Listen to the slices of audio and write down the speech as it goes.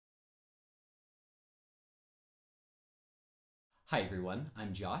Hi everyone,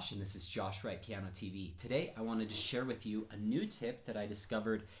 I'm Josh and this is Josh Wright Piano TV. Today I wanted to share with you a new tip that I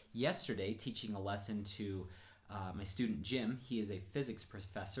discovered yesterday teaching a lesson to my student Jim. He is a physics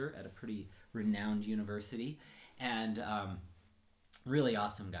professor at a pretty renowned university and really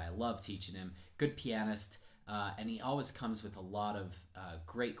awesome guy. I love teaching him. Good pianist, and he always comes with a lot of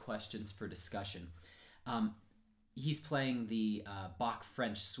great questions for discussion. He's playing the Bach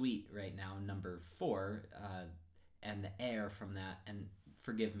French Suite right now, number 4, and the air from that, and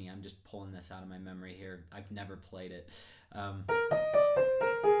forgive me, I'm just pulling this out of my memory here. I've never played it.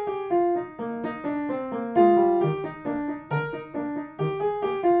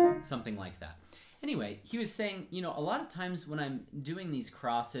 Something like that. Anyway, he was saying, you know, a lot of times when I'm doing these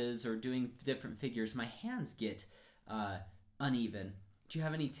crosses or doing different figures, my hands get uneven. Do you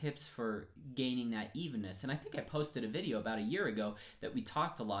have any tips for gaining that evenness? And I think I posted a video about a year ago that we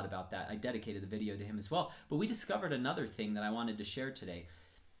talked a lot about that. I dedicated the video to him as well. But we discovered another thing that I wanted to share today.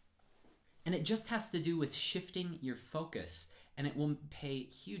 And it just has to do with shifting your focus. And it will pay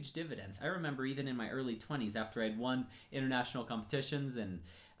huge dividends. I remember even in my early 20s, after I'd won international competitions and,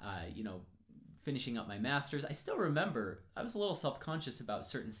 you know, finishing up my master's, I still remember I was a little self-conscious about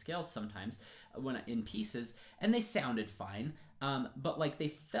certain scales sometimes when in pieces, and they sounded fine, but like they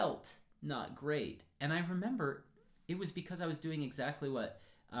felt not great. And I remember it was because I was doing exactly what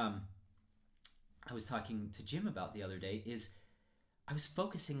I was talking to Jim about the other day, is I was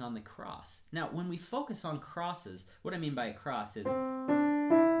focusing on the cross. Now, when we focus on crosses, what I mean by a cross is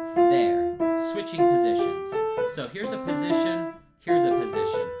there, switching positions. So here's a position, here's a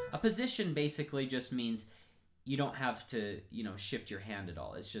position. A position basically just means you don't have to, you know, shift your hand at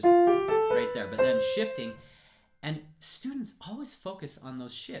all. It's just right there. But then shifting, and students always focus on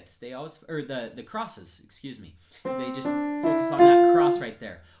those shifts. They always, or the crosses, excuse me. They just focus on that cross right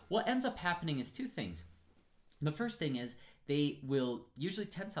there. What ends up happening is two things. The first thing is they will usually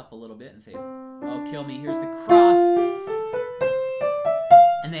tense up a little bit and say, oh, kill me, here's the cross.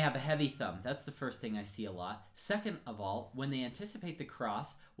 And they have a heavy thumb. That's the first thing I see a lot. Second of all, when they anticipate the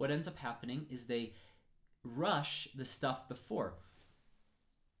cross, what ends up happening is they rush the stuff before.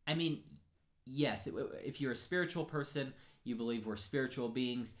 I mean, yes, if you're a spiritual person, you believe we're spiritual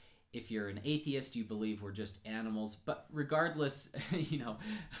beings. If you're an atheist, you believe we're just animals. But regardless, you know,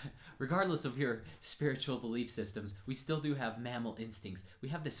 regardless of your spiritual belief systems, we still do have mammal instincts. We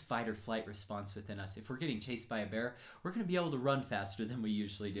have this fight or flight response within us. If we're getting chased by a bear, we're going to be able to run faster than we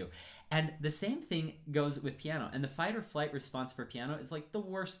usually do. And the same thing goes with piano. And the fight or flight response for piano is like the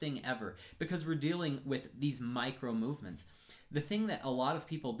worst thing ever because we're dealing with these micro movements. The thing that a lot of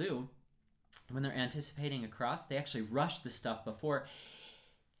people do when they're anticipating a cross, they actually rush the stuff before.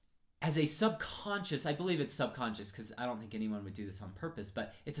 As a subconscious, I believe it's subconscious because I don't think anyone would do this on purpose,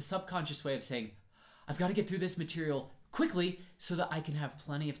 but it's a subconscious way of saying, I've got to get through this material quickly so that I can have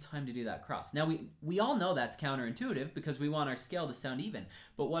plenty of time to do that cross. Now, we all know that's counterintuitive because we want our scale to sound even,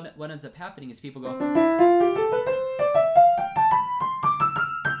 but what ends up happening is people go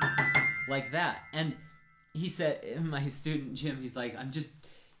like that. And he said, my student Jim, he's like, I'm just,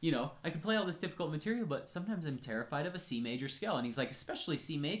 you know, I can play all this difficult material, but sometimes I'm terrified of a C major scale. And he's like, especially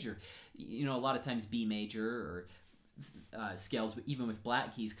C major, you know, a lot of times B major or scales, even with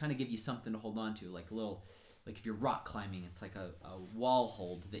black keys, kind of give you something to hold on to, like a little, like if you're rock climbing, it's like a wall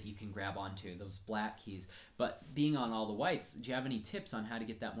hold that you can grab onto, those black keys. But being on all the whites, do you have any tips on how to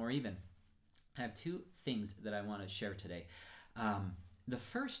get that more even? I have two things that I want to share today. The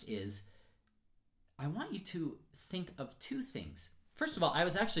first is, I want you to think of two things. First of all, I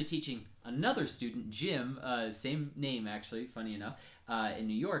was actually teaching another student, Jim, same name actually, funny enough, in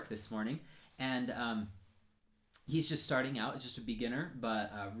New York this morning. And he's just starting out, just a beginner,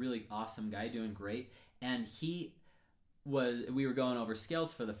 but a really awesome guy, doing great. And we were going over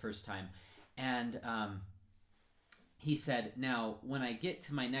scales for the first time. And he said, now, when I get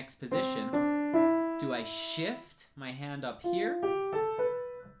to my next position, do I shift my hand up here?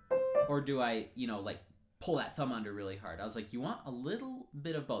 Or do I, you know, like, pull that thumb under really hard? I was like, you want a little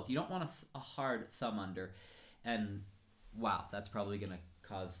bit of both. You don't want a hard thumb under. And wow, that's probably going to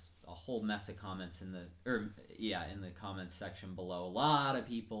cause a whole mess of comments in the comments section below. A lot of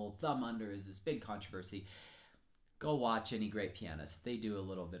people, thumb under is this big controversy. Go watch any great pianist. They do a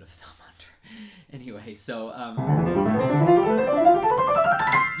little bit of thumb under. Anyway, so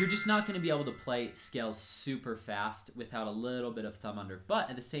you're just not going to be able to play scales super fast without a little bit of thumb under. But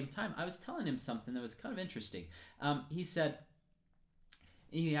at the same time, I was telling him something that was kind of interesting. He said,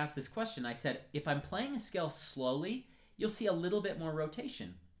 he asked this question. I said, if I'm playing a scale slowly, you'll see a little bit more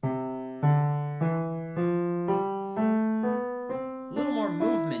rotation. A little more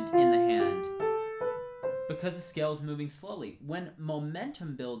movement in the hand. because the scale is moving slowly. When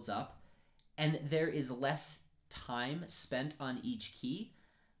momentum builds up and there is less time spent on each key,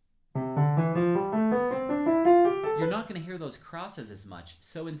 you're not going to hear those crosses as much.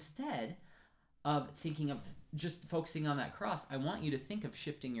 So instead of thinking of just focusing on that cross, I want you to think of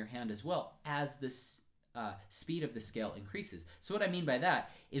shifting your hand as well as this speed of the scale increases. So what I mean by that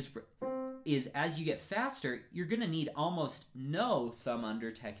is as you get faster, you're going to need almost no thumb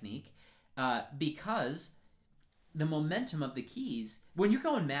under technique because the momentum of the keys, when you're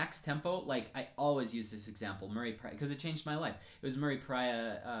going max tempo, like I always use this example, Murray Pryor, because it changed my life. It was Murray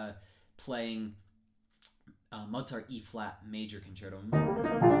Pryor playing Mozart E-flat major concerto.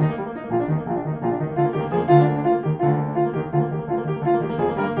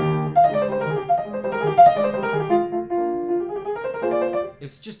 It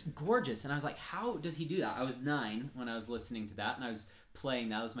was just gorgeous, and I was like, how does he do that? I was 9 when I was listening to that, and I was playing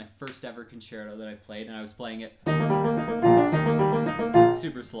that. It was my first ever concerto that I played, and I was playing it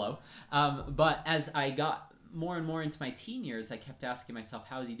super slow. But as I got more and more into my teen years, I kept asking myself,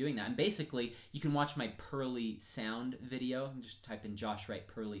 how is he doing that? And basically, you can watch my Pearly Sound video. Just type in Josh Wright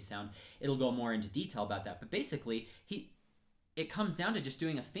Pearly Sound. It'll go more into detail about that. But basically, it comes down to just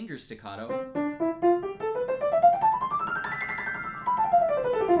doing a finger staccato.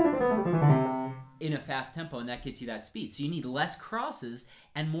 In a fast tempo, and that gets you that speed. So you need less crosses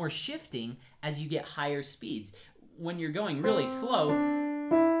and more shifting as you get higher speeds. When you're going really slow,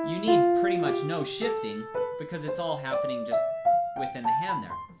 you need pretty much no shifting because it's all happening just within the hand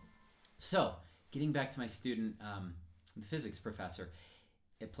there. So, getting back to my student, the physics professor,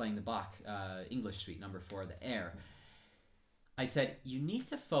 playing the Bach English Suite number 4, the Air, I said, you need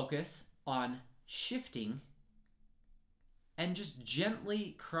to focus on shifting and just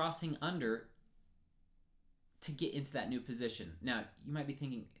gently crossing under to get into that new position. Now, you might be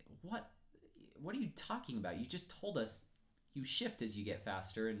thinking, what are you talking about? You just told us you shift as you get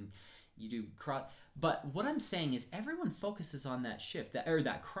faster and you do cross. But what I'm saying is everyone focuses on that shift,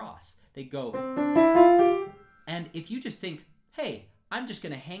 that cross. They go, and if you just think, hey, I'm just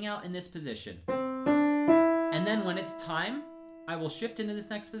going to hang out in this position, and then when it's time, I will shift into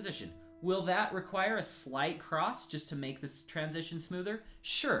this next position. Will that require a slight cross just to make this transition smoother?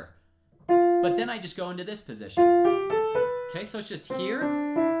 Sure. But then I just go into this position. Okay, so it's just here,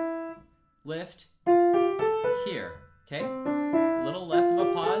 lift, here. Okay, a little less of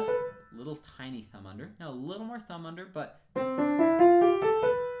a pause, little tiny thumb under. Now a little more thumb under, but... And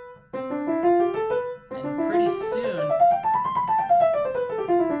pretty soon...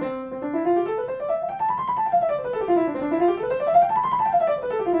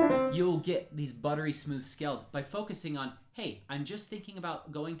 you'll get these buttery smooth scales by focusing on, hey, I'm just thinking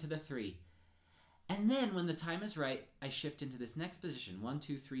about going to the 3. And then when the time is right, I shift into this next position. 1,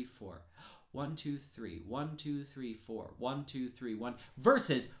 2, 3, 4. 1, 2, 3. 1, 2, 3, 4. 1, 2, 3, 1.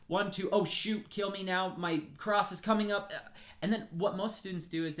 Versus 1, 2, oh shoot, kill me now. My cross is coming up. And then what most students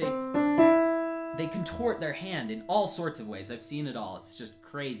do is they contort their hand in all sorts of ways. I've seen it all. It's just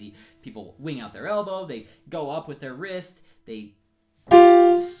crazy. People wing out their elbow. They go up with their wrist. They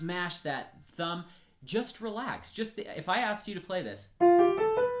smash that thumb. Just relax. If I asked you to play this,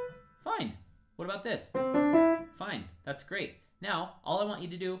 fine. What about this? Fine. That's great. Now, all I want you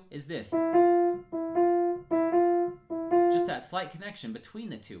to do is this. Just that slight connection between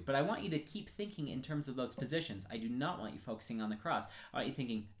the two. But I want you to keep thinking in terms of those positions. I do not want you focusing on the cross. I want you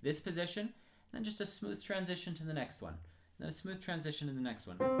thinking this position, and then just a smooth transition to the next one. And then a smooth transition to the next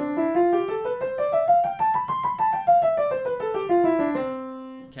one.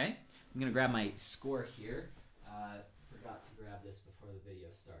 Okay? I'm going to grab my score here. Forgot to grab this before the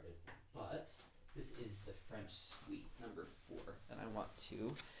video started. But this is the French Suite number 4. And I want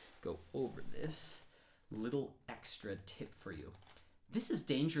to go over this little extra tip for you. This is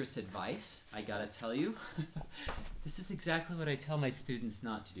dangerous advice, I gotta tell you. This is exactly what I tell my students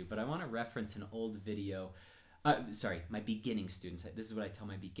not to do. But I want to reference an old video. Sorry, my beginning students. This is what I tell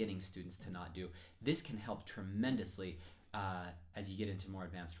my beginning students to not do. This can help tremendously as you get into more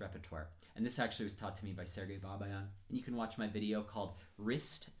advanced repertoire. And this actually was taught to me by Sergei Babayan. And you can watch my video called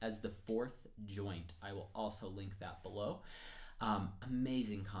Wrist as the 4th Joint. I will also link that below.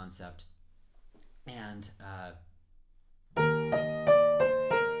 Amazing concept. And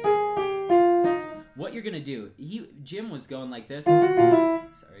what you're going to do, Jim was going like this.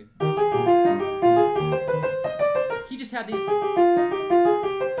 Sorry. He just had these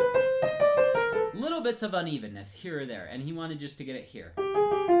little bits of unevenness here or there, and he wanted just to get it here.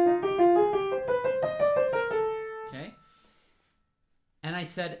 Okay? And I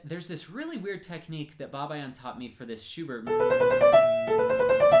said, there's this really weird technique that Babayan taught me for this Schubert.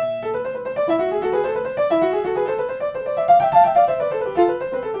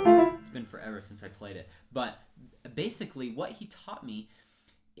 played it. But basically what he taught me,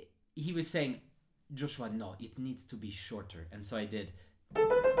 he was saying, Joshua, no, it needs to be shorter. And so I did.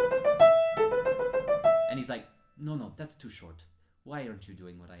 And he's like, no, that's too short. Why aren't you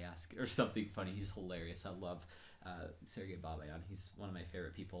doing what I ask? Or something funny. He's hilarious. I love Sergei Babayan. He's one of my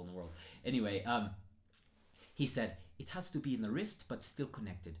favorite people in the world. Anyway, he said, it has to be in the wrist, but still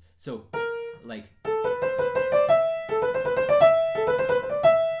connected. So, like...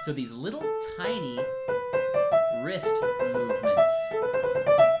 So these little tiny wrist movements.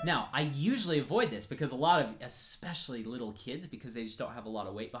 Now, I usually avoid this because a lot of, especially little kids, because they just don't have a lot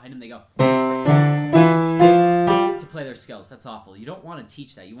of weight behind them, they go to play their scales. That's awful. You don't want to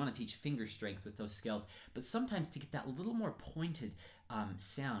teach that. You want to teach finger strength with those scales. But sometimes to get that little more pointed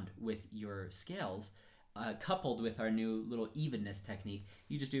sound with your scales, coupled with our new little evenness technique,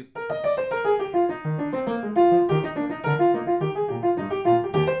 you just do...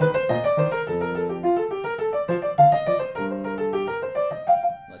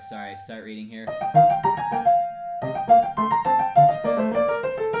 Sorry, start reading here.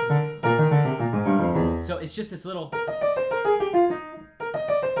 So it's just this little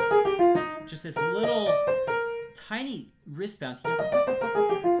tiny wrist bounce.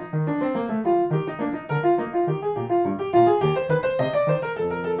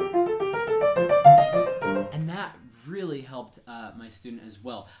 And that really helped my student as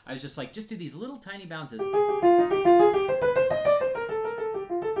well. I was just like, just do these little tiny bounces.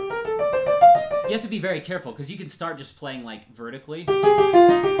 You have to be very careful because you can start just playing like vertically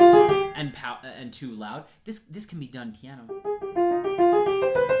and too loud. This can be done piano.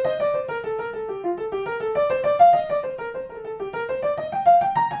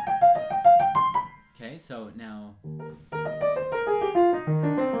 Okay, so now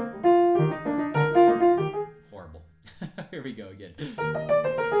horrible. Here we go again.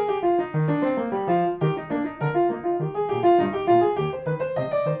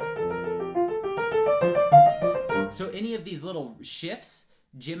 So any of these little shifts,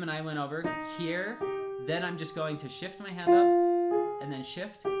 Jim and I went over here, then I'm just going to shift my hand up, and then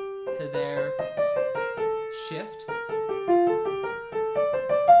shift to there, shift.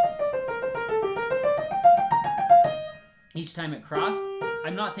 Each time it crossed,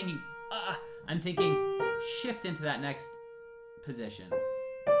 I'm not thinking, I'm thinking shift into that next position.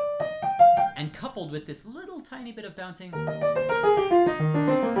 And coupled with this little tiny bit of bouncing.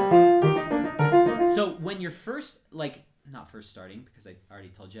 So when you're first, like, not first starting, because I already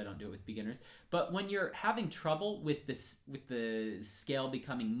told you I don't do it with beginners, but when you're having trouble with this, with the scale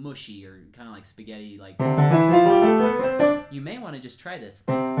becoming mushy or kind of like spaghetti, like, you may want to just try this.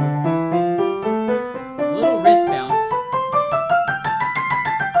 Little wrist bounce.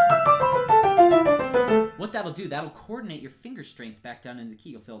 What that'll do, that'll coordinate your finger strength back down into the key.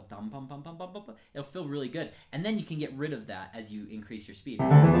 You'll feel dum bum bum bum bum bum bum. It'll feel really good, and then you can get rid of that as you increase your speed.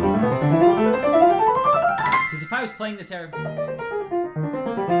 Because if I was playing this air,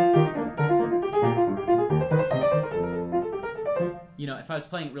 you know, if I was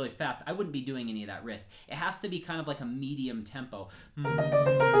playing it really fast, I wouldn't be doing any of that wrist. It has to be kind of like a medium tempo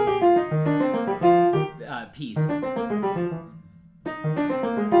piece.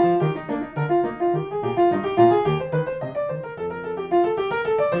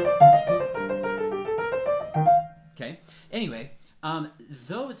 Okay, anyway,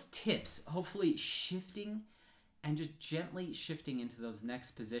 those tips, hopefully shifting and just gently shifting into those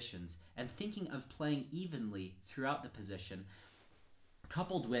next positions and thinking of playing evenly throughout the position,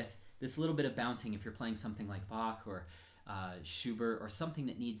 coupled with this little bit of bouncing if you're playing something like Bach or Schubert or something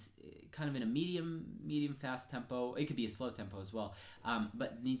that needs kind of in a medium fast tempo. It could be a slow tempo as well,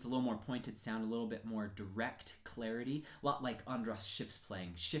 but needs a little more pointed sound, a little bit more direct clarity, a lot like Andras Schiff's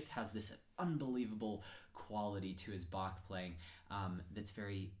playing. Schiff has this unbelievable quality to his Bach playing that's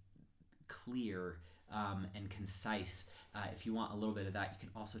very clear and concise. If you want a little bit of that, you can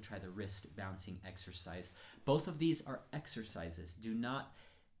also try the wrist bouncing exercise. Both of these are exercises. Do not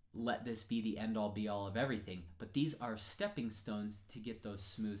let this be the end-all be-all of everything, but these are stepping stones to get those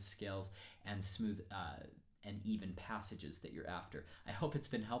smooth scales and smooth and even passages that you're after. I hope it's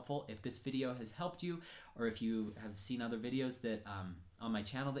been helpful. If this video has helped you, or if you have seen other videos that on my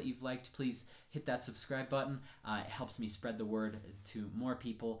channel that you've liked, please hit that subscribe button. It helps me spread the word to more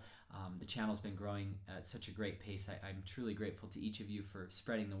people. The channel's been growing at such a great pace. I'm truly grateful to each of you for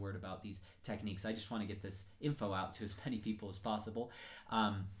spreading the word about these techniques. I just want to get this info out to as many people as possible.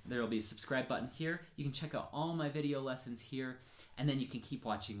 There will be a subscribe button here. You can check out all my video lessons here, and then you can keep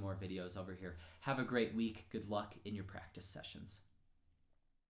watching more videos over here. Have a great week. Good luck in your practice sessions.